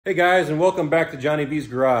Hey guys, and welcome back to Johnny B's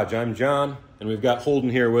Garage. I'm John, and we've got Holden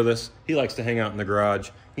here with us. He likes to hang out in the garage.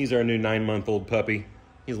 He's our new 9-month-old puppy.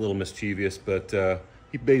 He's a little mischievous, but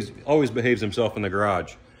he always behaves himself in the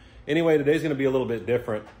garage. Anyway, today's going to be a little bit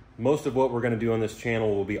different. Most of what we're going to do on this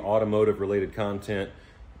channel will be automotive-related content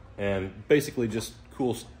and basically just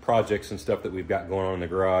cool projects and stuff that we've got going on in the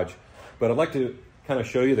garage. But I'd like to kind of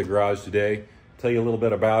show you the garage today, tell you a little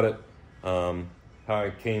bit about it, how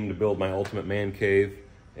I came to build my ultimate man cave,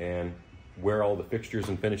 and where all the fixtures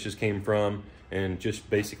and finishes came from, and just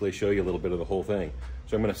basically show you a little bit of the whole thing.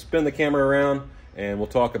 So I'm going to spin the camera around and we'll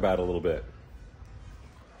talk about it a little bit.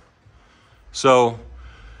 So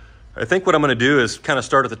I think what I'm going to do is kind of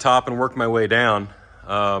start at the top and work my way down.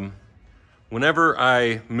 Whenever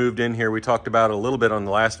I moved in here, we talked about it a little bit on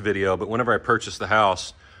the last video, but whenever I purchased the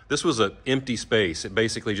house, this was an empty space. It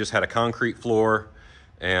basically just had a concrete floor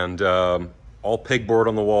and all pegboard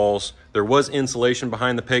on the walls. There was insulation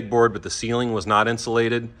behind the pegboard, but the ceiling was not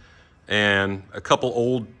insulated. And a couple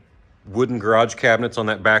old wooden garage cabinets on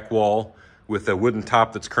that back wall with a wooden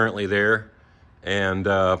top that's currently there. And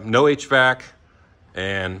no HVAC.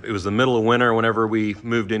 And it was the middle of winter whenever we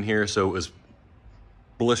moved in here, so it was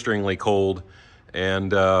blisteringly cold.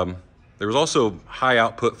 And there was also high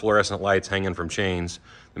output fluorescent lights hanging from chains.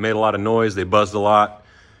 They made a lot of noise, they buzzed a lot.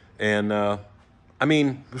 And I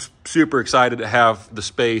mean, I was super excited to have the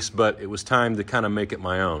space, but it was time to kind of make it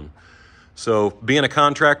my own. So being a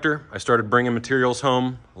contractor, I started bringing materials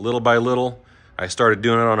home little by little. I started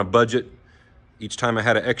doing it on a budget. Each time I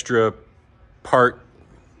had an extra part,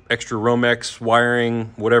 extra Romex,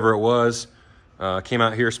 wiring, whatever it was, came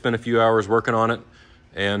out here, spent a few hours working on it.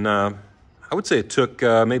 And I would say it took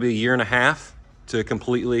maybe a year and a half to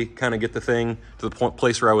completely kind of get the thing to the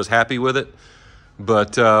place where I was happy with it.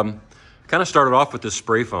 But kind of started off with this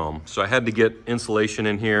spray foam. So I had to get insulation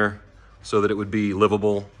in here so that it would be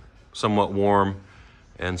livable, somewhat warm.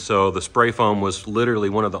 And so the spray foam was literally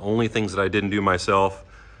one of the only things that I didn't do myself.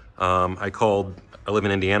 I live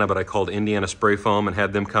in Indiana, but I called Indiana Spray Foam and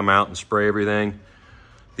had them come out and spray everything.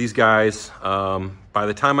 These guys, by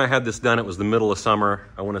the time I had this done, it was the middle of summer.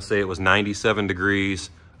 I want to say it was 97 degrees.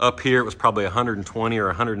 Up here, it was probably 120 or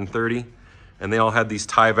 130. And they all had these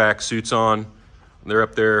Tyvek suits on. They're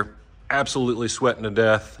up there absolutely sweating to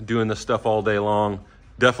death, doing this stuff all day long.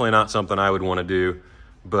 Definitely not something I would want to do,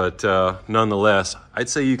 but nonetheless, I'd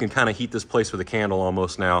say you can kind of heat this place with a candle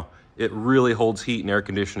almost now. It really holds heat and air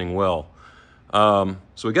conditioning well. So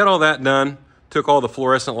we got all that done, took all the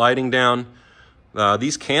fluorescent lighting down.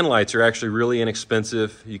 These can lights are actually really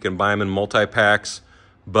inexpensive. You can buy them in multi-packs,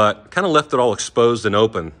 but kind of left it all exposed and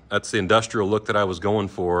open. That's the industrial look that I was going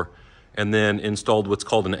for. And then installed what's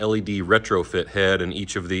called an LED retrofit head in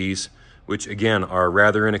each of these, which again are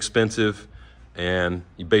rather inexpensive. And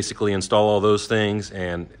you basically install all those things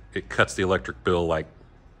and it cuts the electric bill, like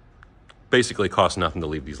basically costs nothing to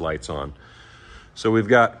leave these lights on. So we've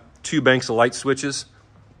got 2 banks of light switches.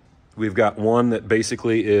 We've got one that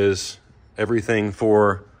basically is everything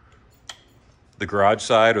for the garage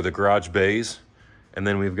side or the garage bays. And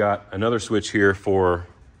then we've got another switch here for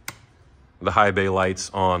the high bay lights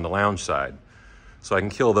on the lounge side. So I can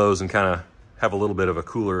kill those and kind of have a little bit of a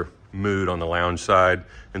cooler mood on the lounge side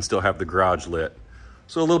and still have the garage lit.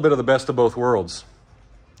 So a little bit of the best of both worlds.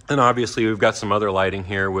 And obviously we've got some other lighting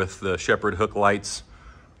here with the shepherd hook lights,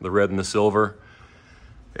 the red and the silver.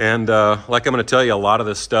 And like I'm going to tell you, a lot of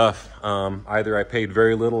this stuff, either I paid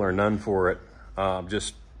very little or none for it.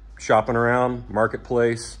 Just shopping around,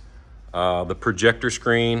 marketplace. The projector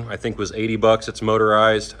screen, I think, was 80 bucks. It's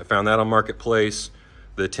motorized. I found that on Marketplace.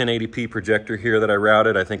 The 1080p projector here that I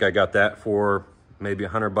routed, I think I got that for maybe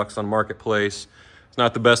 100 bucks on Marketplace. It's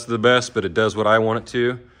not the best of the best, but it does what I want it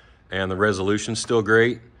to. And the resolution's still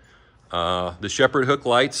great. The shepherd hook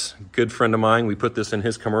lights, good friend of mine, we put this in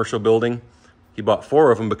his commercial building. He bought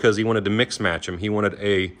 4 of them because he wanted to mix match them. He wanted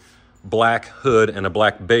a black hood and a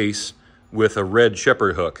black base with a red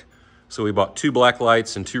shepherd hook. So we bought 2 black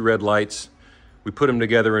lights and 2 red lights. We put them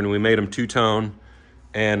together and we made them 2-tone.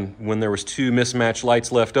 And when there was 2 mismatched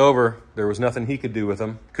lights left over, there was nothing he could do with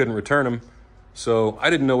them. Couldn't return them. So I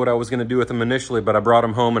didn't know what I was going to do with them initially, but I brought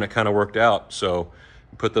them home and it kind of worked out. So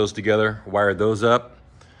we put those together, wired those up.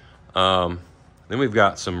 Then we've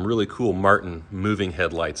got some really cool Martin moving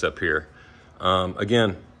headlights up here.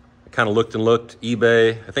 Again, I kind of looked and looked.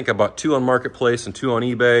 eBay. I think I bought 2 on Marketplace and 2 on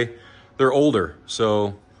eBay. They're older,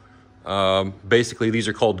 so basically these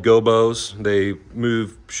are called gobos. They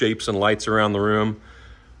move shapes and lights around the room.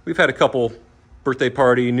 We've had a couple birthday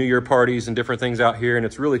party, New Year parties and different things out here, and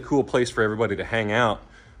it's a really cool place for everybody to hang out.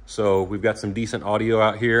 So we've got some decent audio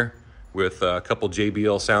out here with a couple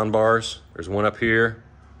JBL sound bars. There's one up here,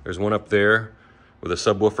 There's one up there with a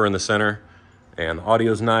subwoofer in the center, and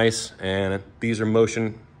audio's nice, and these are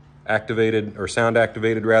motion activated, or sound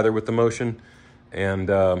activated rather, with the motion. And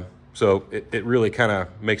so it really kind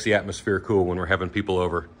of makes the atmosphere cool when we're having people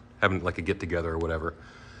over, having like a get together or whatever.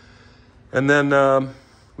 And then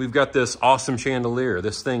we've got this awesome chandelier.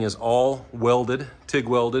 This thing is all welded, TIG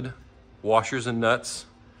welded, washers and nuts.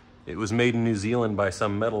 It was made in New Zealand by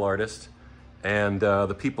some metal artist. And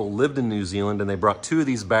the people lived in New Zealand, and they brought 2 of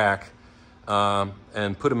these back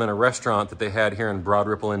and put them in a restaurant that they had here in Broad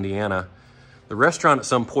Ripple, Indiana. The restaurant at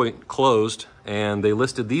some point closed, and they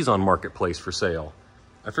listed these on Marketplace for sale.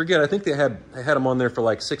 I forget, I think they had them on there for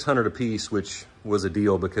like $600 a piece, which was a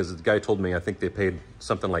deal because the guy told me I think they paid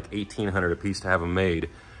something like $1,800 a piece to have them made.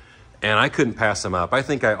 And I couldn't pass them up. I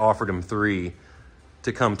think I offered them 3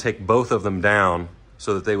 to come take both of them down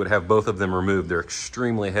so that they would have both of them removed. They're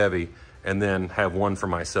extremely heavy, and then have one for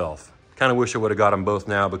myself. Kind of wish I would have got them both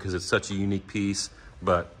now because it's such a unique piece,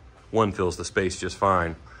 but one fills the space just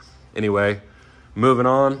fine. Anyway, moving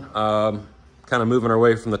on, kind of moving our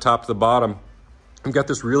way from the top to the bottom. We've got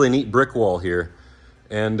this really neat brick wall here.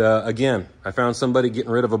 And again, I found somebody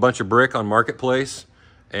getting rid of a bunch of brick on Marketplace,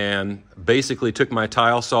 and basically took my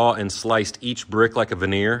tile saw and sliced each brick like a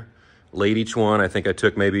veneer, laid each one. I think I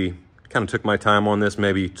took kind of took my time on this,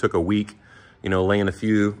 maybe took a week, you know, laying a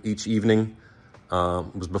few each evening.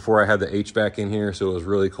 It was before I had the HVAC in here, so it was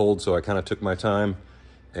really cold, so I kind of took my time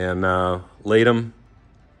and laid them,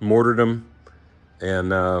 mortared them,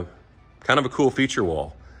 and kind of a cool feature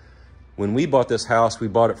wall. When we bought this house, we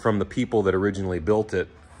bought it from the people that originally built it,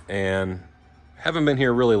 and haven't been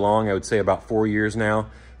here really long, I would say about 4 years now.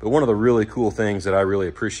 But one of the really cool things that I really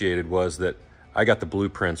appreciated was that I got the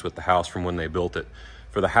blueprints with the house from when they built it.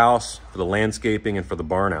 For the house, for the landscaping, and for the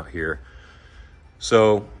barn out here.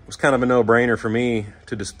 So it was kind of a no-brainer for me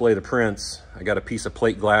to display the prints. I got a piece of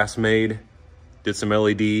plate glass made, did some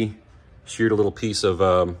LED, sheared a little piece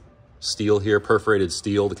of steel here, perforated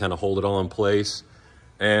steel to kind of hold it all in place,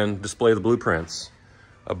 and display the blueprints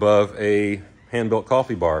above a hand-built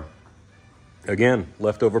coffee bar. Again,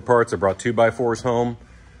 leftover parts. I brought 2x4s home,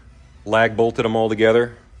 lag bolted them all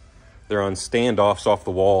together. They're on standoffs off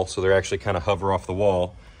the wall, so they're actually kind of hover off the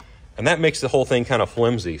wall. And that makes the whole thing kind of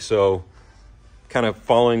flimsy. So kind of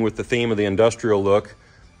following with the theme of the industrial look,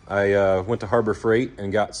 I went to Harbor Freight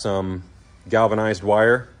and got some galvanized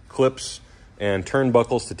wire clips and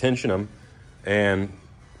turnbuckles to tension them, and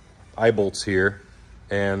eye bolts here.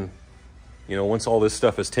 And you know, once all this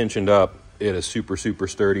stuff is tensioned up, it is super, super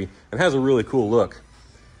sturdy and has a really cool look.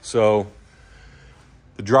 So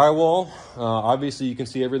the drywall, obviously you can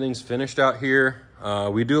see everything's finished out here.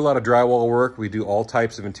 We do a lot of drywall work. We do all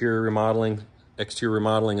types of interior remodeling, exterior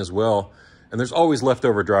remodeling as well. And there's always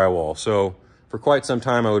leftover drywall. So for quite some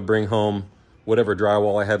time, I would bring home whatever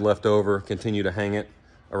drywall I had left over, continue to hang it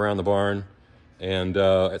around the barn. And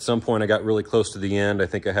at some point I got really close to the end. I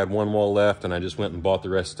think I had one wall left, and I just went and bought the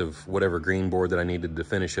rest of whatever green board that I needed to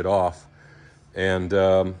finish it off. And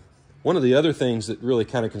one of the other things that really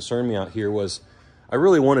kind of concerned me out here was I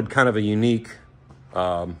really wanted kind of a unique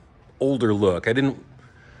older look.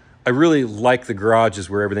 I really like the garages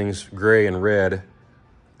where everything's gray, red,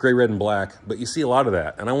 and black, but you see a lot of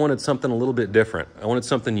that. And I wanted something a little bit different. I wanted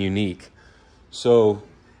something unique. So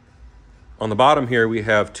on the bottom here, we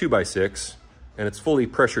have 2x6, and it's fully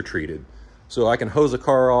pressure treated. So I can hose a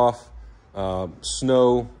car off,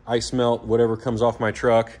 snow, ice melt, whatever comes off my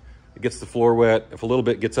truck. It gets the floor wet. If a little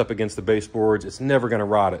bit gets up against the baseboards, it's never gonna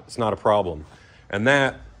rot it. It's not a problem. And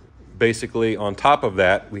that, basically, on top of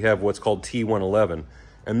that, we have what's called T111.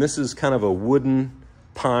 And this is kind of a wooden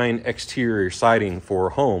pine exterior siding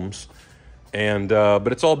for homes. And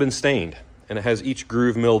but it's all been stained, and it has each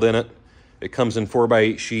groove milled in it. It comes in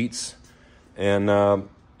 4x8 sheets, and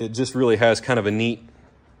it just really has kind of a neat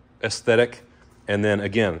aesthetic. And then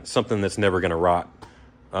again, something that's never gonna rot.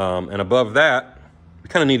 And above that, we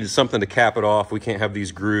kind of needed something to cap it off. We can't have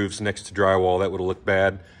these grooves next to drywall. That would have looked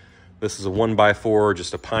bad. This is a 1x4,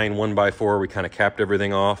 just a pine 1x4. We kind of capped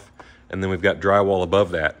everything off, and then we've got drywall above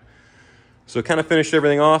that. So kind of finished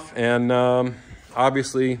everything off, and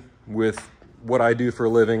obviously with what I do for a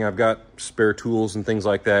living, I've got spare tools and things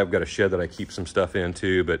like that. I've got a shed that I keep some stuff in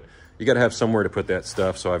too, but you got to have somewhere to put that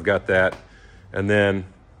stuff, so I've got that. And then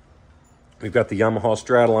we've got the Yamaha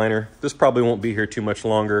Stradliner. This probably won't be here too much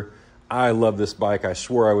longer. I love this bike. I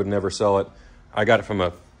swore I would never sell it. I got it from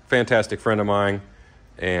a fantastic friend of mine,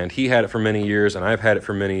 and he had it for many years, and I've had it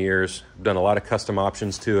for many years. I've done a lot of custom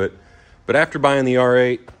options to it. But after buying the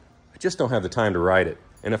R8, I just don't have the time to ride it.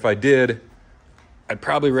 And if I did, I'd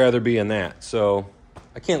probably rather be in that. So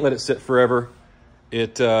I can't let it sit forever.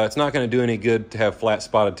 It's not going to do any good to have flat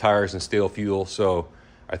spotted tires and stale fuel, so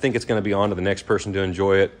I think it's going to be on to the next person to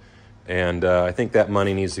enjoy it. And I think that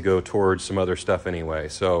money needs to go towards some other stuff anyway.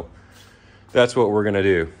 So that's what we're going to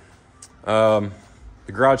do.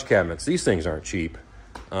 The garage cabinets, these things aren't cheap.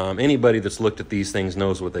 Anybody that's looked at these things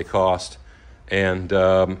knows what they cost. And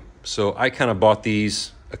so I kind of bought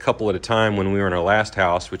these a couple at a time when we were in our last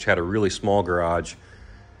house, which had a really small garage.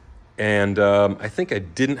 And I think I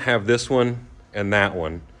didn't have this one and that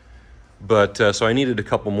one. But so I needed a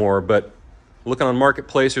couple more. But looking on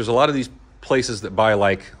Marketplace, there's a lot of these places that buy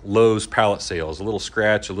like Lowe's pallet sales, a little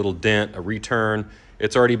scratch, a little dent, a return.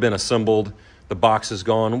 It's already been assembled. The box is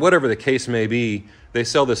gone, whatever the case may be. They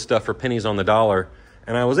sell this stuff for pennies on the dollar.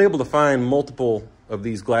 And I was able to find multiple of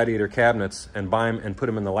these Gladiator cabinets and buy them and put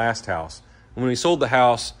them in the last house. When we sold the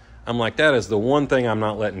house, I'm like, that is the one thing I'm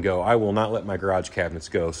not letting go. I will not let my garage cabinets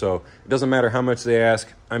go. So it doesn't matter how much they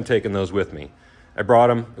ask, I'm taking those with me. I brought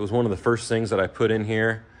them. It was one of the first things that I put in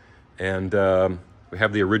here. And we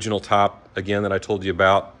have the original top, again, that I told you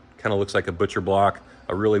about. Kind of looks like a butcher block,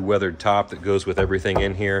 a really weathered top that goes with everything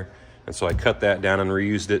in here. And so I cut that down and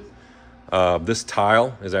reused it. This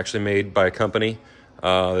tile is actually made by a company.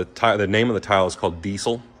 The name of the tile is called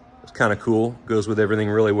Diesel. It's kind of cool, goes with everything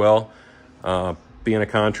really well. Being a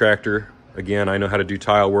contractor, again, I know how to do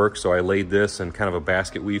tile work, so I laid this in kind of a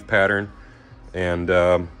basket weave pattern. And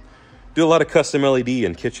do a lot of custom LED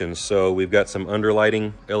in kitchens. So we've got some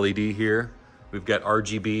underlighting LED here. We've got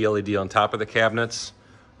RGB LED on top of the cabinets.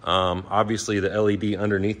 Obviously the LED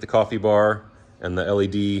underneath the coffee bar and the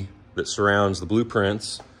LED that surrounds the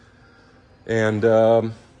blueprints. And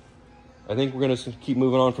I think we're gonna keep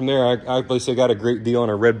moving on from there. I obviously got a great deal on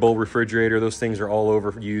a Red Bull refrigerator. Those things are all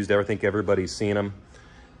over used. I think everybody's seen them.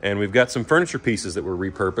 And we've got some furniture pieces that were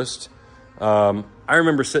repurposed. I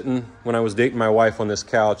remember sitting when I was dating my wife on this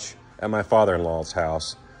couch at my father-in-law's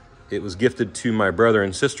house. It was gifted to my brother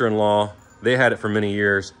and sister-in-law. They had it for many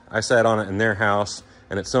years. I sat on it in their house,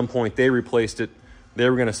 and at some point they replaced it. They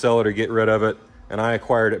were gonna sell it or get rid of it, and I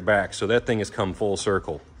acquired it back. So that thing has come full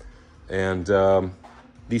circle. And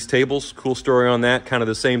these tables, cool story on that, kind of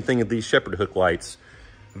the same thing with these shepherd hook lights.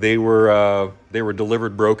 They were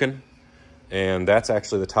delivered broken, and that's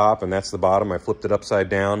actually the top and that's the bottom. I flipped it upside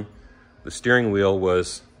down. The steering wheel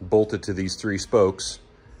was bolted to these 3 spokes,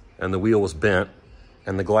 and the wheel was bent,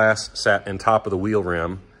 and the glass sat on top of the wheel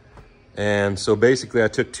rim. And so basically I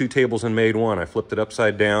took 2 tables and made one. I flipped it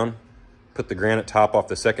upside down, put the granite top off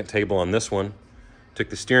the second table on this one,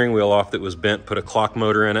 took the steering wheel off that was bent, put a clock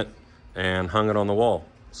motor in it, and hung it on the wall.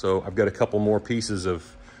 So I've got a couple more pieces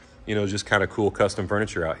of, you know, just kind of cool custom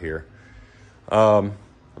furniture out here. I've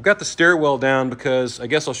got the stairwell down because I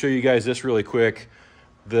guess I'll show you guys this really quick.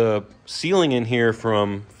 The ceiling in here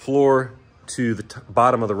from floor to the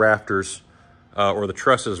bottom of the rafters, or the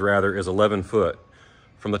trusses rather, is 11 foot.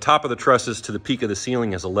 From the top of the trusses to the peak of the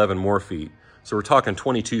ceiling is 11 more feet. So we're talking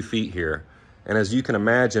 22 feet here. And as you can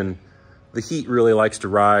imagine, the heat really likes to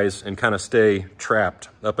rise and kind of stay trapped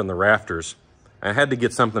up in the rafters. I had to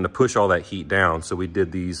get something to push all that heat down, so we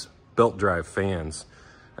did these belt drive fans.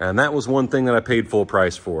 And that was one thing that I paid full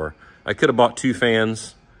price for. I could have bought 2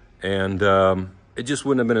 fans, and it just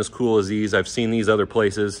wouldn't have been as cool as these. I've seen these other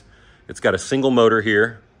places. It's got a single motor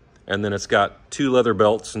here, and then it's got 2 leather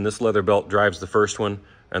belts, and this leather belt drives the first one,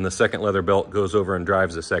 and the second leather belt goes over and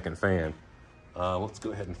drives the second fan. Let's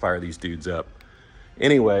go ahead and fire these dudes up.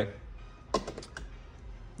 Anyway,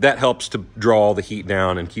 that helps to draw all the heat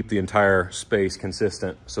down and keep the entire space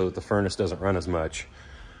consistent so that the furnace doesn't run as much.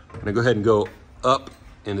 I'm gonna go ahead and go up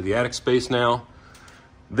into the attic space now.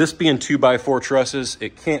 This being 2x4 trusses,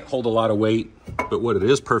 it can't hold a lot of weight, but what it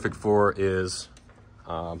is perfect for is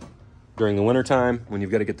during the wintertime when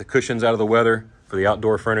you've got to get the cushions out of the weather for the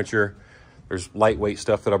outdoor furniture. There's lightweight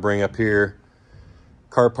stuff that I'll bring up here.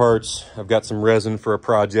 Car parts, I've got some resin for a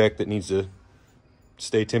project that needs to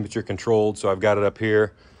stay temperature controlled, so I've got it up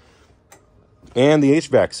here. And the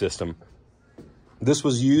HVAC system. This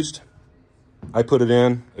was used. I put it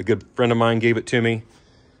in. A good friend of mine gave it to me.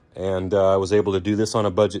 And I was able to do this on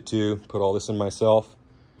a budget too. Put all this in myself.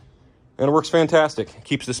 And it works fantastic. It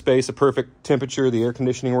keeps the space a perfect temperature. The air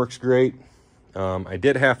conditioning works great. I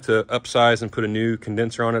did have to upsize and put a new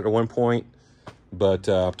condenser on it at one point. But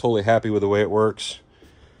I'm totally happy with the way it works.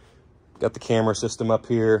 Got the camera system up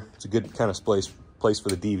here. It's a good kind of place for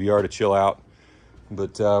the DVR to chill out.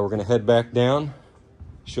 But we're gonna head back down,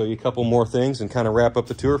 show you a couple more things, and kind of wrap up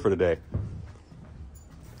the tour for today.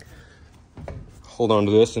 Hold on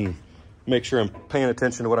to this and make sure I'm paying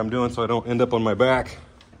attention to what I'm doing so I don't end up on my back.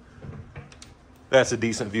 That's a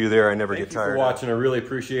decent view there. I never get tired. Thank you for watching. I really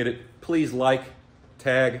appreciate it. Please like,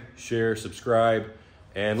 tag, share, subscribe.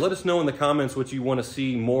 And let us know in the comments what you want to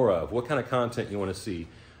see more of, what kind of content you want to see.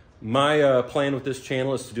 My plan with this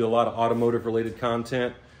channel is to do a lot of automotive related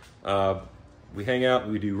content. We hang out,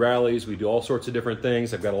 we do rallies, we do all sorts of different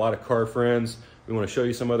things. I've got a lot of car friends. We want to show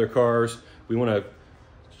you some other cars. We want to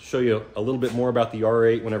show you a little bit more about the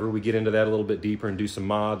R8 whenever we get into that a little bit deeper and do some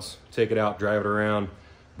mods, take it out, drive it around.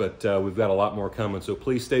 But we've got a lot more coming, so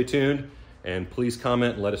please stay tuned and please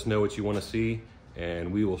comment and let us know what you want to see,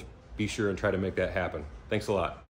 and we will be sure and try to make that happen. Thanks a lot.